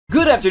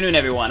Good afternoon,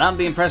 everyone. I'm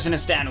the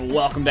Impressionist, and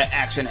welcome to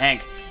Action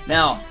Hank.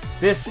 Now,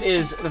 this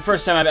is the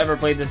first time I've ever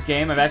played this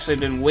game. I've actually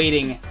been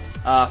waiting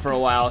for a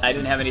while. I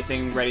didn't have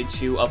anything ready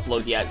to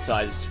upload yet, so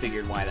I just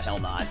figured, why the hell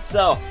not?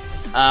 So,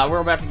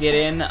 we're about to get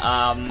in.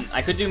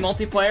 I could do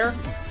multiplayer,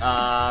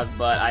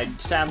 but I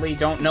sadly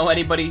don't know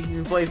anybody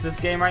who plays this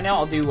game right now.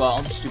 I'll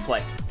just do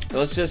play. So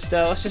let's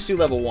just do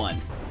level 1.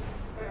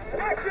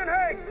 Action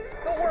Hank!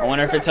 I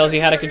wonder if it tells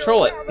you how to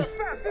control it.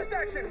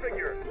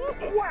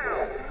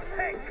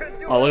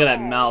 Oh, look at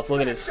that mouth. Look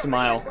at his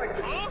smile.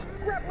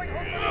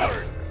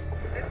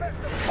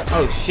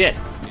 Oh, shit.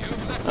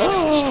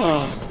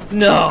 Oh,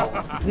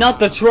 no. Not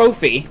the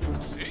trophy.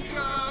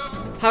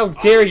 How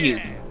dare you?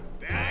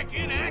 Back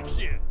in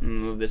action.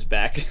 Move this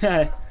back.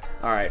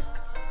 Alright.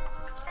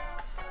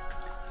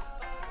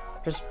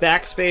 Press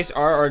backspace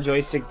R or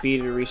joystick B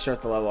to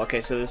restart the level. Okay,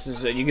 so this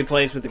is... you can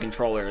play this with the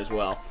controller as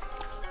well.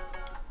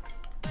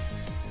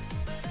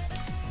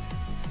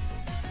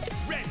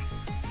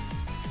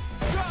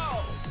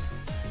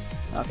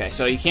 Okay,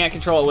 so you can't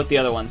control it with the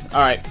other ones.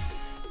 Alright.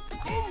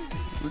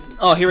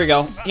 Oh, here we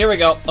go. Here we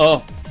go.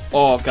 Oh.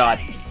 Oh, God.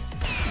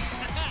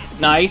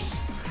 Nice.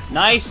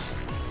 Nice.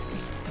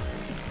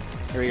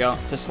 Here we go.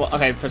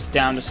 Okay, press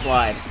down to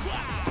slide.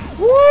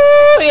 Woo,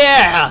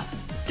 yeah!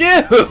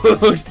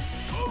 Dude!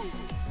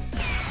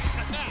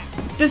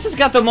 This has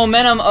got the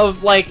momentum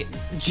of, like,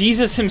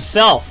 Jesus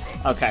himself.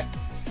 Okay.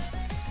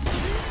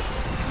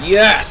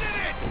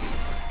 Yes!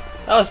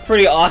 That was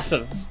pretty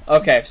awesome.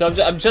 Okay, so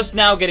I'm just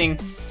now getting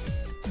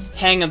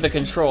hang of the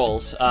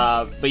controls,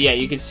 but yeah,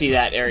 you can see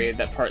that area,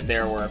 that part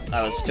there where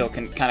I was still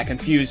kind of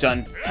confused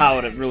on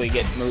how to really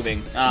get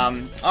moving.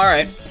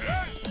 Alright.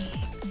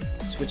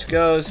 Switch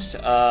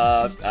Ghost,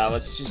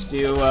 let's just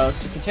do,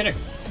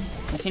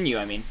 continue,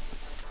 I mean.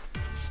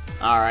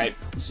 Alright,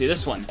 let's do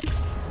this one.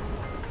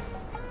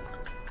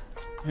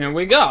 Here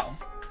we go.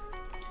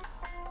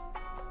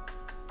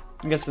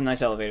 I guess some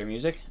nice elevator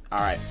music.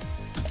 Alright.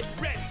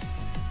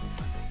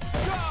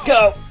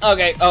 Go!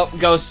 Okay, oh,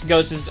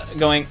 Ghost is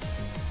going.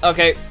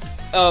 Okay,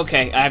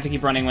 okay, I have to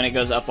keep running when it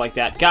goes up like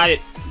that. Got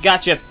it,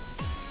 gotcha.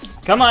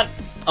 Come on.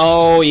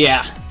 Oh,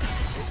 yeah.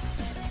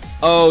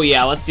 Oh,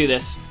 yeah, let's do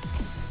this.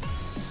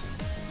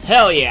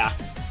 Hell yeah.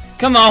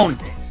 Come on.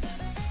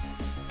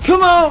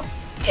 Come on.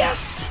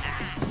 Yes.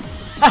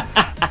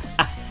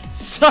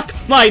 Suck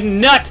my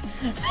nut.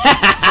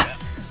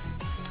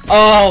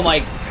 Oh,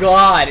 my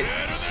God. It's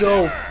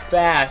so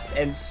fast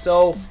and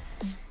so...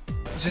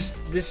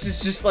 this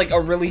is just like a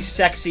really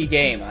sexy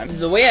game.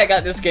 The way I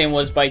got this game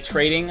was by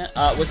trading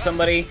with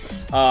somebody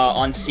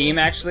on Steam,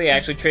 actually. I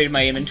actually traded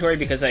my inventory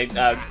because I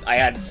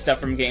had stuff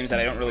from games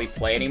that I don't really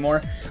play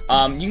anymore.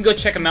 You can go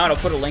check them out. I'll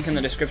put a link in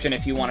the description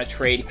if you want to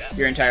trade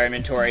your entire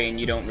inventory and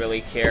you don't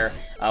really care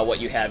what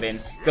you have in.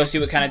 Go see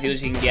what kind of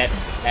deals you can get,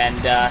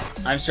 and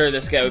I'm sure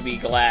this guy would be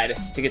glad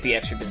to get the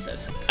extra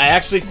business. I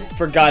actually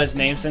forgot his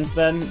name since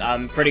then.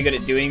 I'm pretty good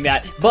at doing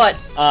that, but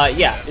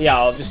yeah,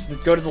 I'll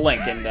just go to the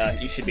link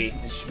and you should be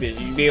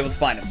able to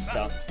find him.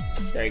 So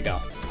there you go.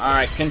 All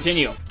right,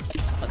 continue.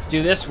 Let's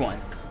do this one.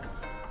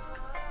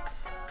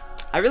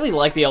 I really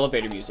like the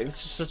elevator music.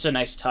 It's just such a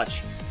nice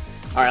touch.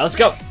 All right, let's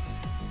go.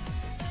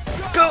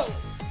 Go.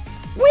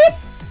 Whip.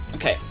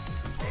 Okay.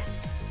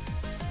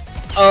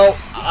 Oh,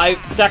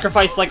 I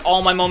sacrificed, like,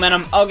 all my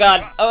momentum. Oh,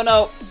 God. Oh,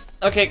 no.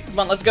 Okay, come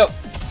on, let's go.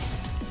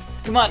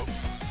 Come on.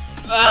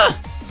 Ah!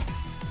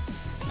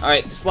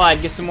 Alright,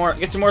 slide. Get some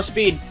more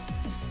speed.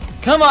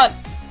 Come on.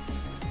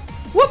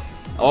 Whoop.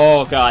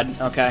 Oh, God.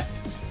 Okay.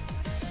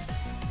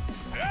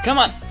 Come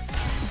on.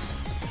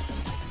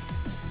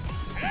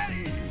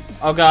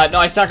 Oh, God. No,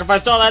 I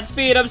sacrificed all that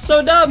speed. I'm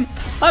so dumb.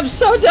 I'm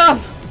so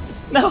dumb.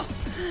 No.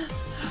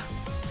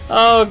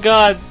 Oh,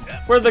 God.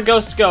 Where'd the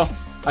ghost go?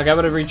 Okay, I'm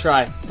gonna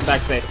retry.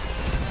 Backspace.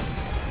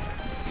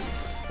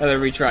 Another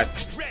retry.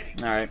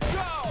 Alright.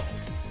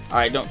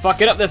 Alright, don't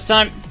fuck it up this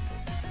time.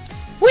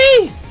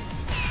 Whee!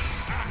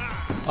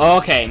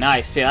 Okay,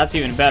 nice. Yeah, that's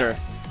even better.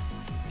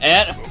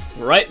 And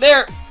right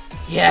there.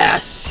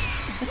 Yes!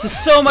 This is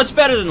so much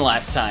better than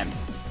last time.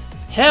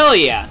 Hell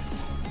yeah!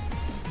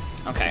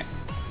 Okay.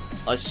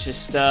 Let's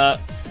just,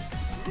 okay.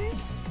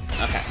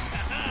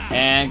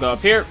 And go up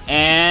here.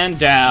 And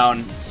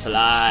down.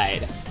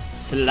 Slide.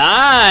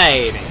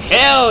 Slide!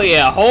 Hell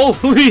yeah!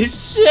 Holy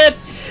shit!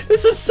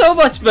 This is so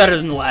much better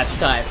than the last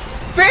time.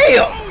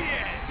 Bam!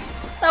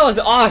 That was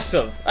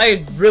awesome.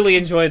 I really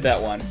enjoyed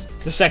that one.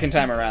 The second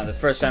time around. The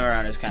first time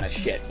around is kind of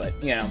shit, but,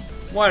 you know,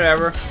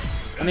 whatever.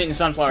 I'm eating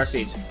sunflower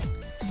seeds.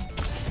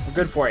 They're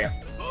good for you.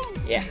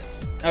 Yeah.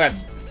 Okay.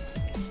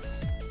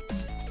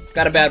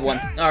 Got a bad one.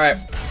 Alright.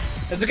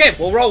 It's okay.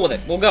 We'll roll with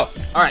it. We'll go.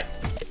 Alright.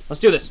 Let's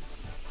do this.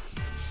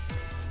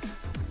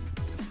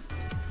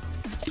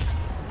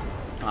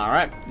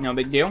 Alright, no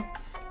big deal.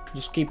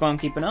 Just keep on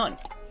keeping on.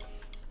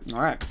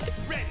 Alright.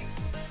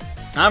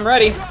 I'm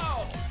ready.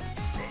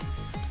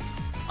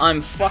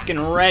 I'm fucking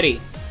ready.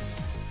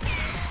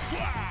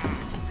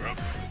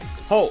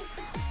 Oh.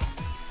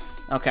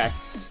 Okay.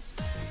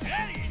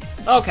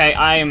 Okay,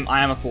 I am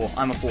a fool.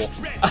 I'm a fool.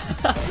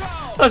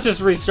 Let's just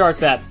restart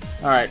that.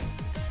 Alright.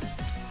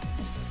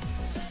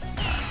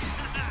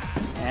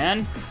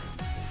 And...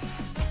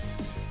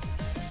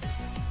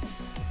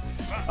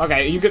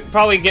 Okay, you could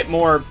probably get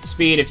more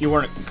speed if you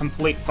weren't a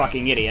complete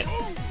fucking idiot.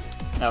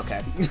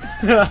 Okay.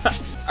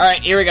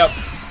 Alright, here we go.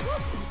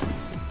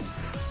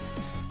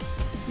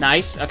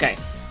 Nice, okay.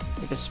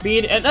 Get the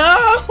speed and...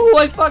 Oh,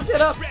 I fucked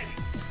it up!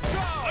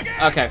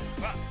 Okay.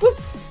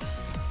 Whoop.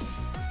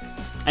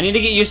 I need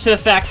to get used to the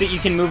fact that you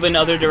can move in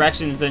other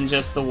directions than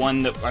just the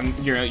one that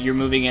you're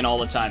moving in all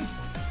the time.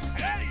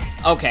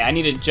 Okay, I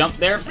need to jump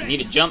there. I need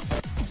to jump.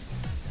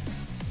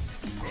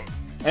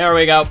 There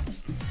we go.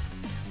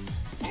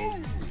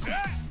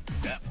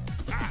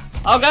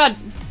 Oh god!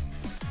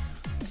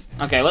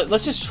 Okay,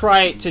 let's just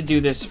try to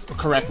do this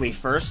correctly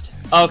first.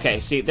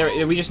 Okay, see,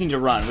 there we just need to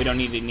run. We don't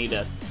even need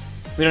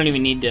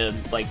to,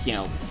 like, you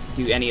know,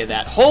 do any of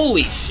that.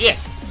 Holy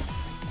shit!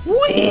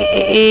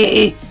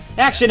 Whee!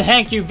 Action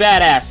Henk, you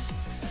badass!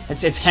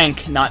 It's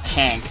Henk, not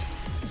Hank.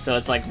 So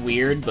it's like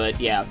weird, but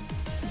yeah.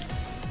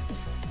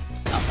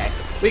 Okay,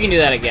 we can do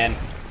that again.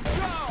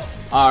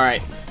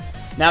 Alright.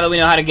 Now that we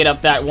know how to get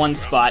up that one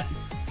spot.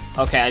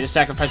 Okay, I just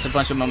sacrificed a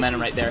bunch of momentum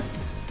right there.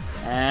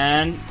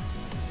 And...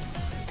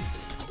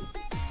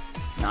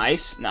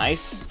 Nice,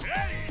 nice.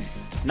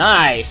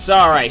 Nice!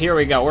 Alright, here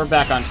we go. We're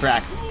back on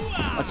track.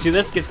 Let's do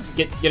this.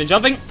 Get it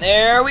jumping.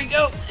 There we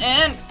go.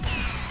 And...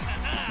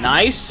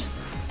 Nice.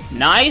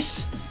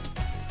 Nice.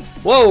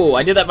 Whoa,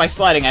 I did that by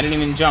sliding. I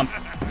didn't even jump.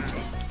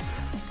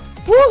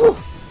 Woo!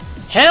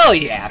 Hell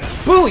yeah!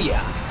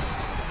 Booyah!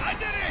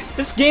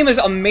 This game is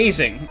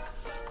amazing.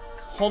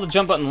 Hold the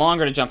jump button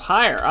longer to jump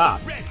higher. Ah,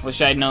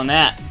 wish I'd known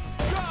that.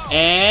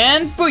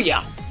 And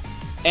booyah!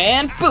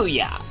 And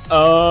booyah!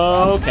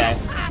 Okay.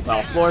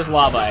 Well, floor's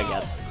lava, I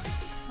guess.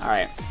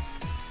 Alright.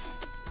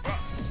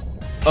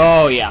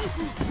 Oh, yeah.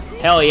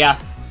 Hell yeah.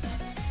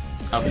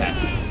 Okay.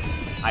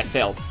 I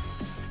failed.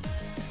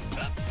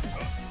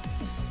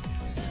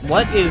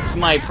 What is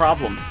my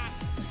problem?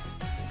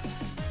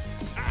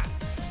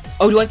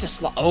 Oh, do I have to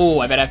slide? Oh,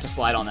 I bet I have to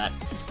slide on that.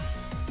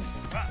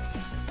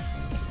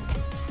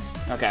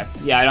 Okay.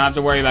 Yeah, I don't have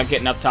to worry about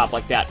getting up top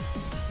like that.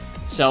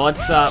 So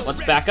let's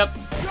back up.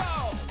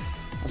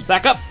 Let's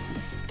back up.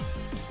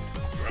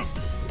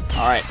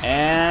 Alright,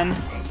 and...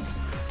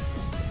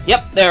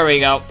 Yep, there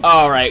we go.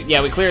 Alright,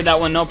 yeah, we cleared that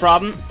one, no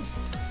problem.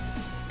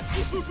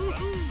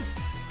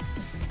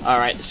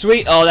 Alright,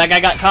 sweet. Oh, that guy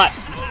got caught.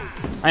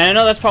 And I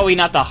know that's probably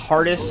not the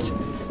hardest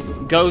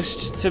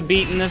ghost to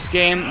beat in this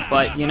game,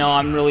 but, you know,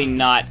 I'm really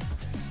not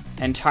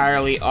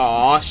entirely...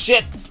 Aw,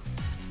 shit!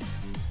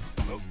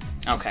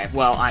 Okay,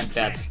 well,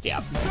 that's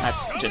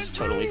just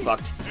totally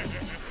fucked.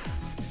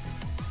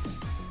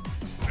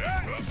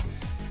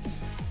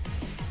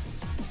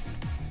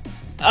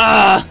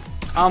 Ah!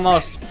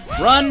 Almost.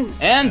 Run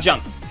and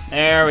jump.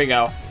 There we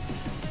go.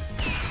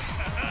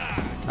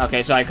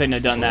 Okay, so I couldn't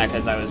have done that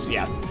because I was...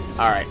 Yeah.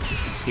 Alright.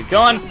 Just keep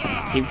going.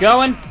 Keep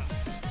going.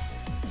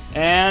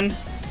 And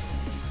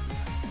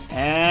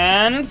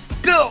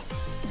go!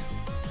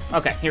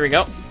 Okay, here we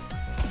go.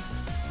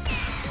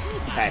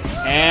 Okay,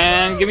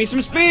 and give me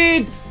some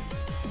speed!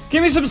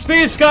 Give me some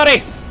speed,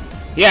 Scotty!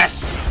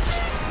 Yes!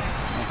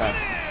 Okay.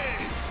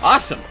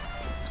 Awesome!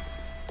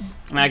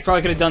 I mean, I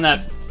probably could have done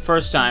that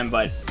first time,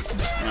 but,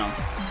 you know,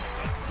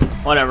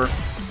 whatever.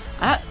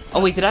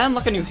 Oh wait, did I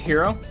unlock a new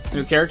hero? A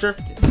new character?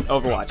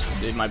 Overwatch,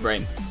 it's in my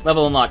brain.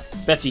 Level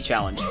unlocked, Betsy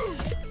challenge.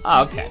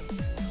 Ah, okay.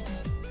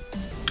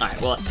 Alright,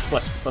 well,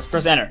 let's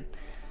press enter.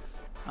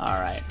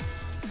 Alright.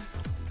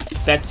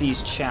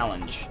 Betsy's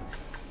challenge.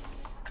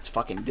 Let's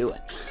fucking do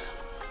it.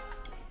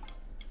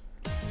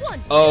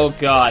 Oh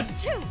god.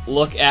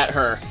 Look at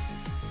her.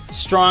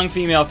 Strong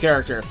female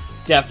character.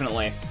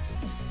 Definitely.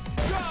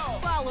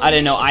 I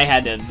didn't know I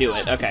had to do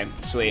it. Okay,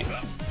 sweet.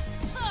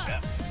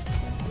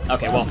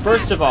 Okay, well,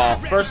 first of all,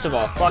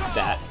 fuck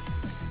that.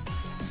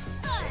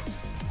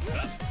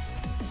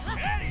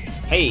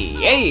 Hey,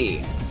 hey!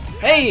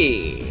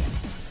 Hey!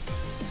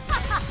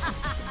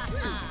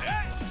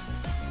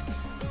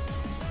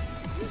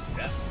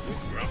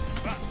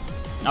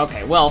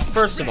 Okay, well,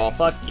 first of all,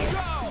 fuck you.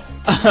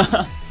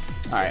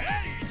 Alright.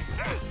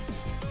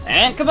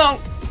 And come on!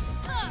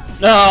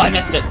 No, I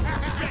missed it.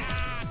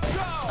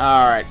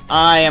 Alright,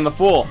 I am a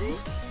fool.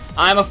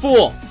 I'm a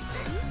fool.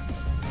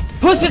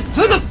 Push it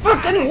to the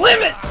fucking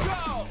limit!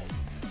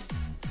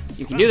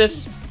 You can do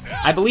this.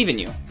 I believe in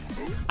you.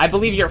 I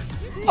believe you're a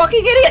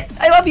fucking idiot!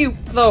 I love you,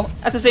 though,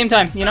 at the same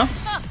time, you know?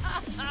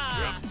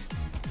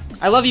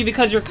 I love you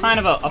because you're kind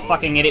of a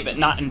fucking idiot, but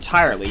not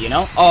entirely, you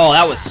know? Oh,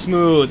 that was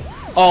smooth.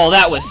 Oh,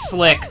 that was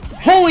slick.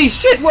 Holy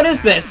shit, what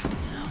is this?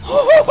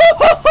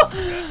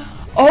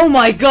 Oh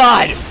my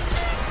god!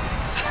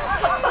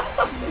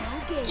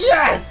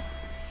 Yes!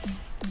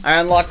 I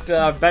unlocked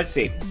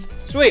Betsy.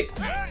 Sweet.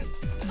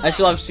 I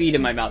still have seed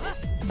in my mouth.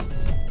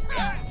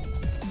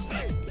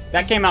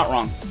 That came out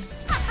wrong.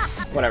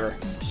 Whatever.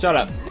 Shut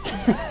up.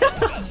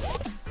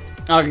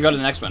 Oh, I can go to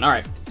the next one.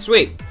 Alright.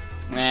 Sweet.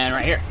 And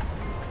right here.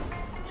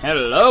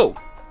 Hello.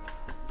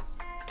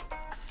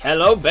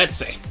 Hello,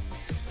 Betsy.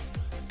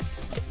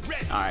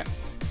 Alright.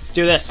 Let's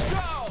do this.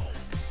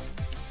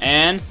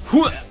 And...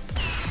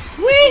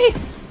 Whee!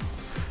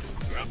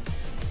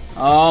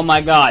 Oh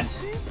my god.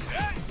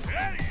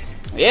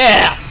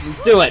 Yeah!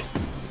 Let's do it.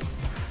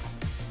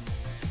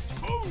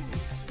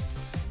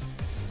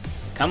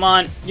 Come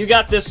on, you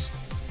got this.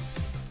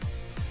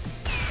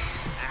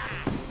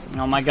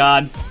 Oh my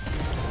god.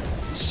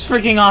 This is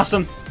freaking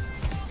awesome.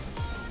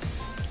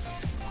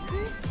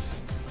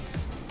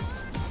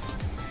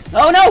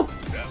 Oh no!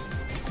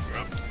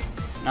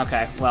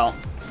 Okay, well.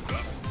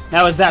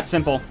 That was that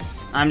simple.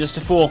 I'm just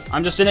a fool.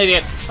 I'm just an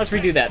idiot. Let's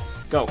redo that.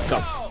 Go, go.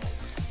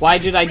 Why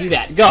did I do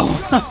that? Go!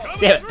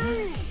 Damn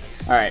it.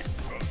 Alright.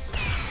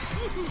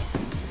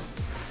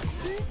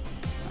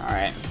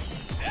 Alright.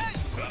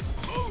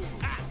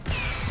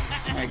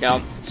 There we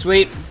go.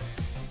 Sweet.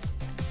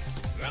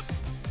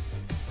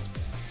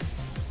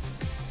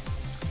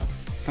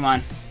 Come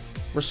on.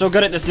 We're so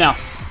good at this now.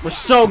 We're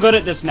so good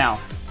at this now.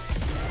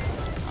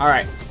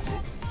 Alright.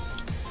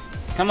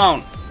 Come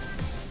on.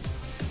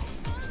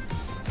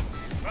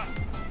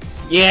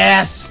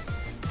 Yes!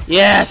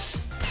 Yes!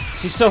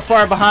 She's so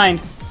far behind.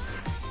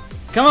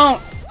 Come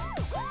on!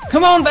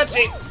 Come on,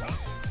 Betsy!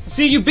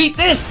 See you beat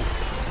this!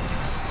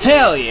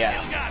 Hell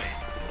yeah!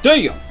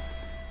 Damn!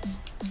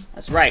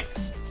 That's right.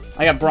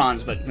 I got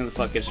bronze, but who the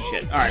fuck gives a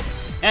shit? Alright.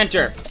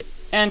 Enter.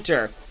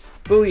 Enter.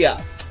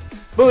 Booyah.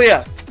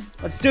 Booyah!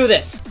 Let's do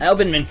this! I hope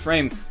I'm in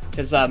frame,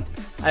 because I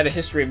have a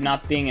history of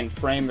not being in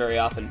frame very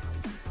often.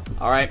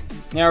 Alright.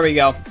 There we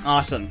go.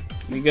 Awesome.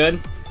 We good?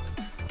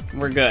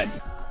 We're good.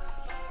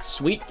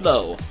 Sweet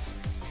flow.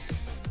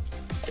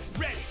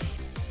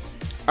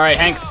 Alright,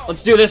 Hank.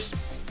 Let's do this.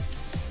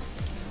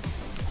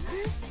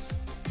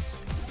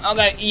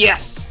 Okay,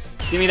 yes!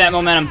 Give me that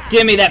momentum.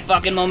 Give me that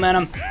fucking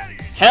momentum.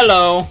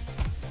 Hello!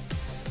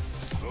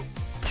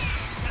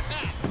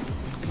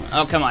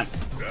 Oh, come on.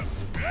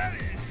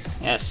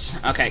 Yes.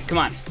 Okay, come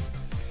on.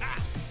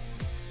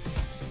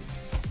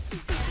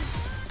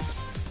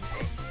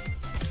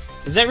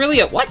 Is that really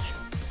a what?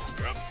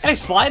 Can I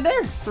slide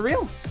there? For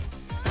real?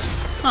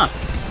 Huh.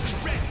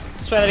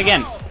 Let's try that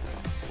again.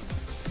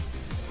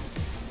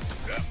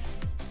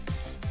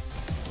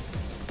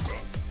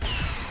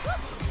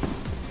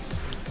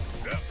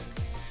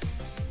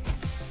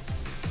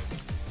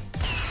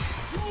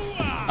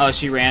 Oh,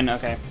 she ran?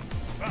 Okay.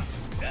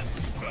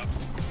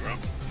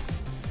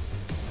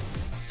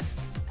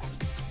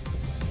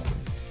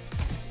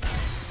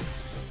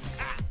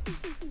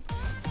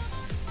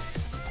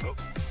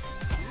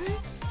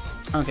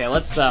 Okay,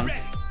 let's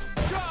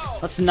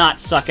not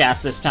suck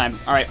ass this time.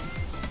 All right.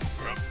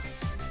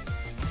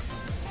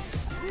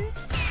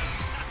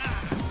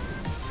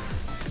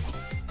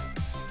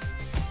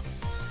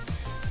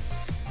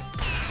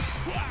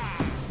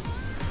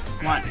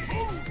 Come on.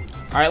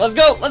 All right, let's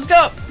go. Let's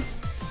go.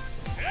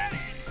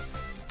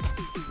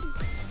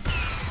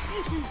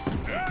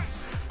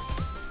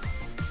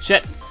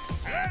 Shit.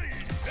 All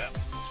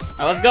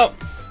right, let's go.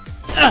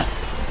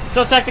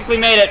 Still technically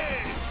made it.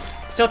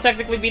 Still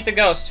technically beat the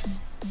ghost.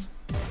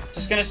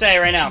 Just gonna say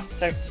right now.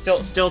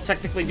 Still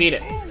technically beat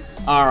it.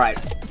 Alright.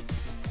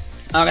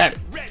 Okay.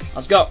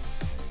 Let's go.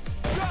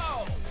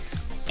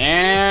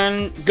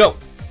 And go.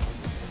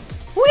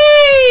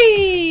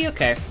 Whee!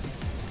 Okay.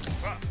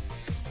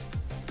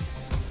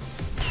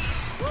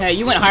 Hey,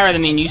 you went higher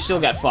than me and you still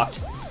got fucked.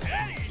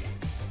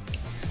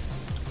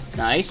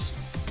 Nice.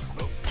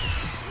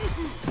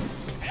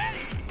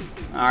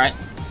 Alright.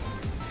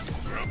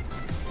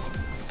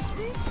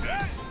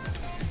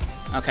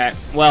 Okay,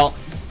 well,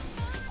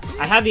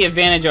 I had the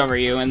advantage over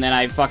you, and then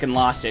I fucking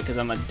lost it because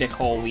I'm a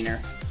dickhole wiener.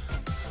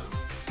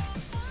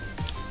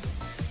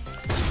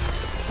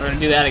 We're gonna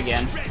do that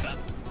again.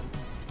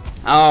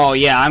 Oh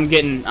yeah, I'm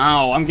getting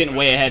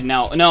way ahead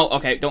now. No,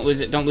 okay, don't lose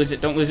it, don't lose it,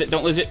 don't lose it,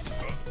 don't lose it,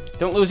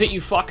 don't lose it, you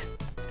fuck.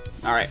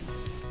 All right,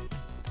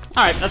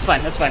 that's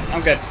fine, that's fine.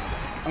 I'm good,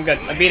 I'm good.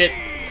 I beat it.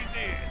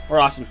 We're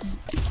awesome.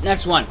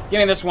 Next one, give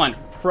me this one,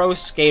 Pro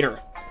Skater.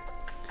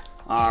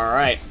 All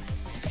right.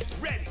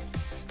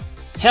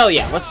 Hell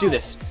yeah, let's do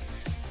this.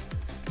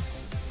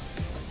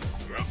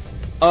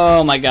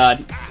 Oh my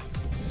god.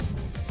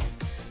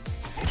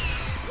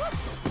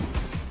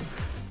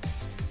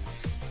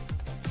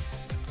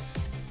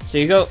 So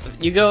you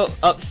go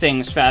up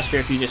things faster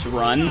if you just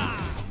run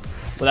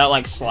without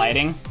like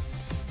sliding.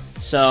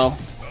 So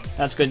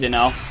that's good to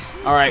know.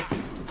 All right.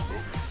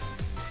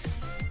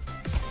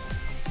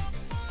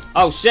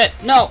 Oh shit,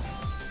 no.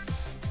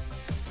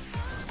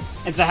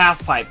 It's a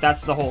half pipe,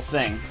 that's the whole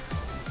thing.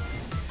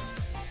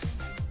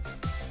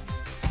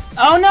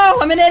 Oh no,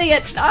 I'm an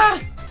idiot!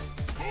 Ah!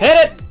 Hit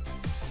it!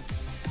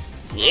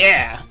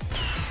 Yeah!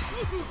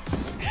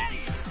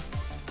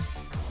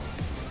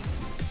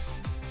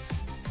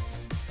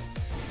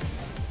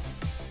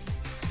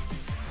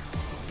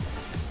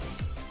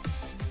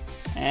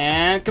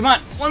 And come on,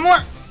 one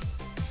more!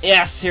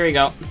 Yes, here we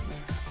go.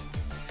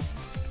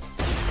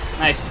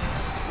 Nice.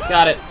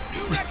 Got it.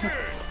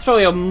 It's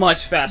probably a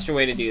much faster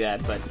way to do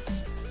that, but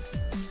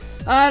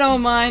I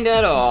don't mind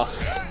at all.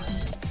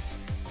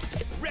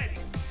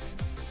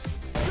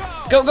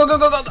 Go, go, go,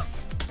 go, go, go!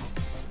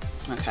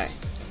 Okay.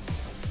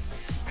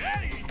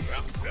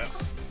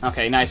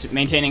 Okay, nice.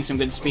 Maintaining some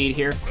good speed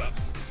here.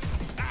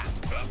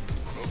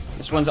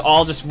 This one's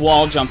all just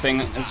wall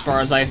jumping, as far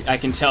as I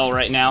can tell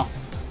right now.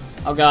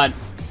 Oh god.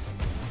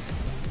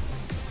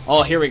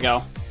 Oh, here we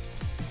go.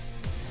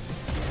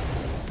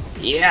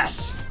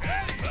 Yes!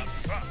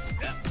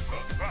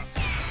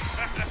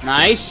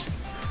 Nice!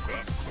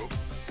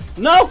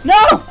 No! No!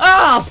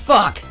 Ah,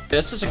 fuck!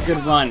 That's such a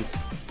good run.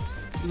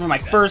 This is my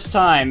first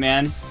time,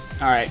 man.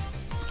 Alright.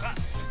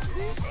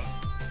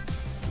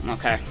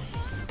 Okay.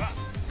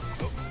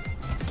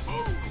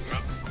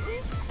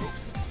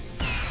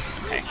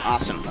 Okay,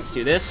 awesome. Let's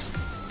do this.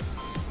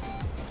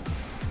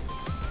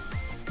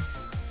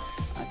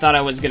 I thought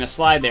I was gonna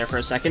slide there for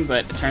a second,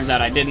 but it turns out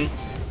I didn't.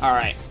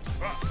 Alright.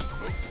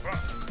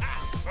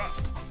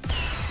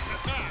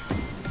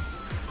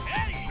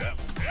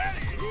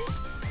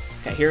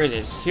 Okay, here it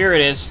is. Here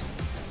it is.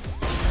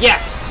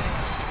 Yes!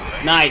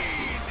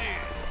 Nice.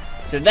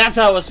 So that's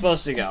how it was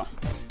supposed to go.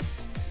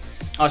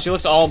 Oh, she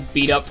looks all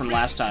beat up from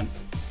last time.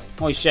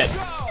 Holy shit. Is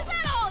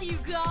that all you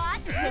got?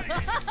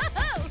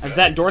 Is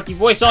that dorky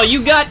voice all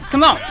you got?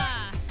 Come on!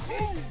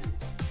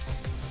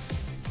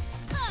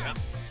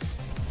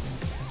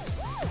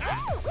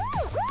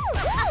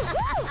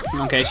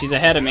 Okay, she's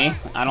ahead of me.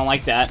 I don't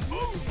like that.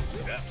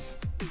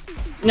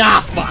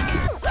 Nah, fuck!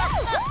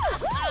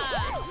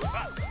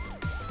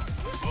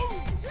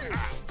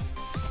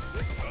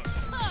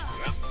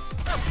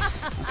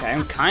 Okay,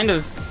 I'm kind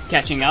of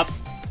catching up.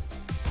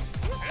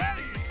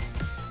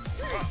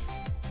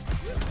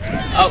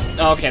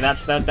 Oh, okay,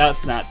 that's not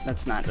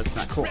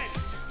cool.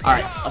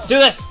 Alright, let's do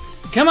this!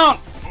 Come on!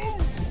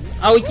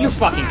 Oh, you're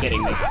fucking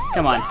kidding me.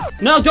 Come on.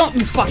 No, don't,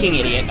 you fucking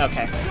idiot.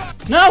 Okay.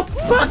 No!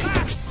 Fuck!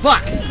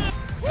 Fuck!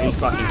 Are you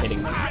fucking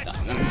kidding me?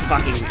 I'm a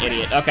fucking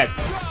idiot. Okay.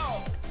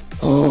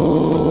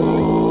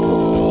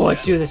 Oh,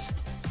 let's do this.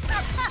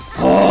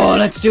 Oh,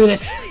 let's do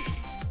this.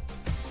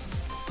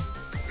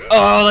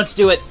 Oh, let's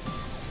do it.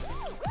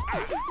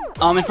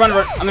 Oh, I'm in front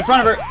of her. I'm in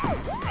front of her.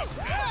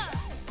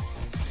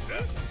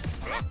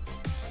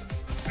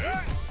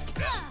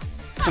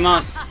 Come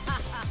on.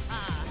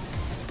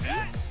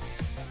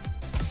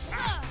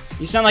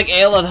 You sound like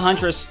Ayla the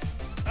Huntress.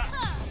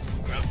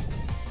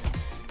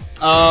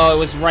 Oh, it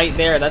was right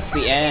there. That's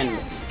the end.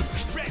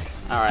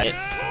 Alright.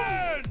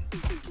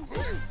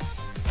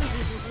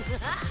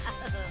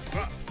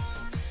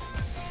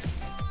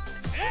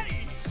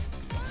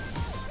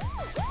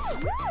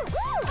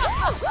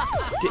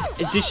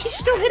 Did she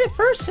still hit it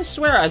first? I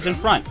swear I was in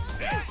front.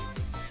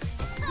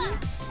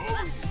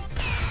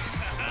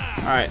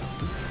 Alright.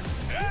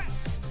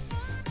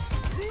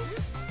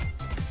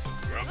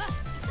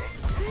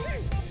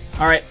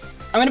 Alright.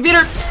 I'm gonna beat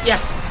her!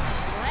 Yes!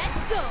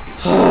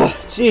 Oh,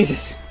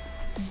 Jesus.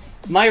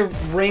 My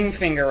ring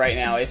finger right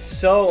now is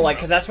so, like,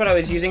 because that's what I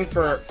was using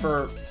for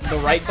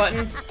the right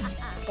button.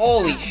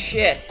 Holy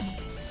shit.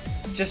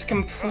 Just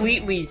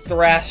completely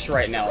thrashed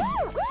right now.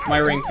 My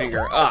ring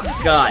finger.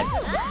 Oh, God.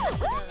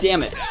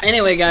 Damn it.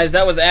 Anyway, guys,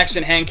 that was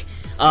Action Henk.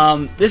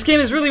 This game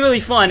is really,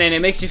 really fun, and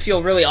it makes you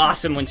feel really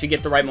awesome once you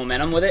get the right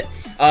momentum with it.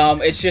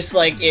 It's just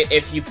like,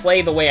 if you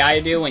play the way I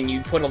do and you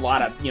put a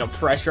lot of,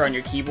 pressure on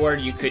your keyboard,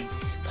 you could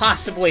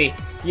possibly,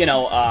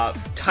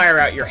 tire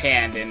out your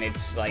hand, and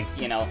it's like,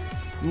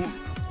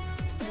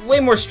 way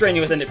more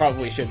strenuous than it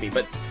probably should be.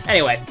 But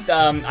anyway,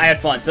 I had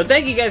fun. So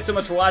thank you guys so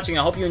much for watching.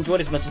 I hope you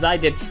enjoyed as much as I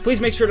did. Please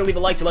make sure to leave a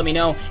like to let me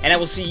know, and I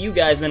will see you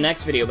guys in the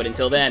next video. But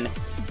until then,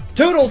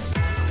 toodles!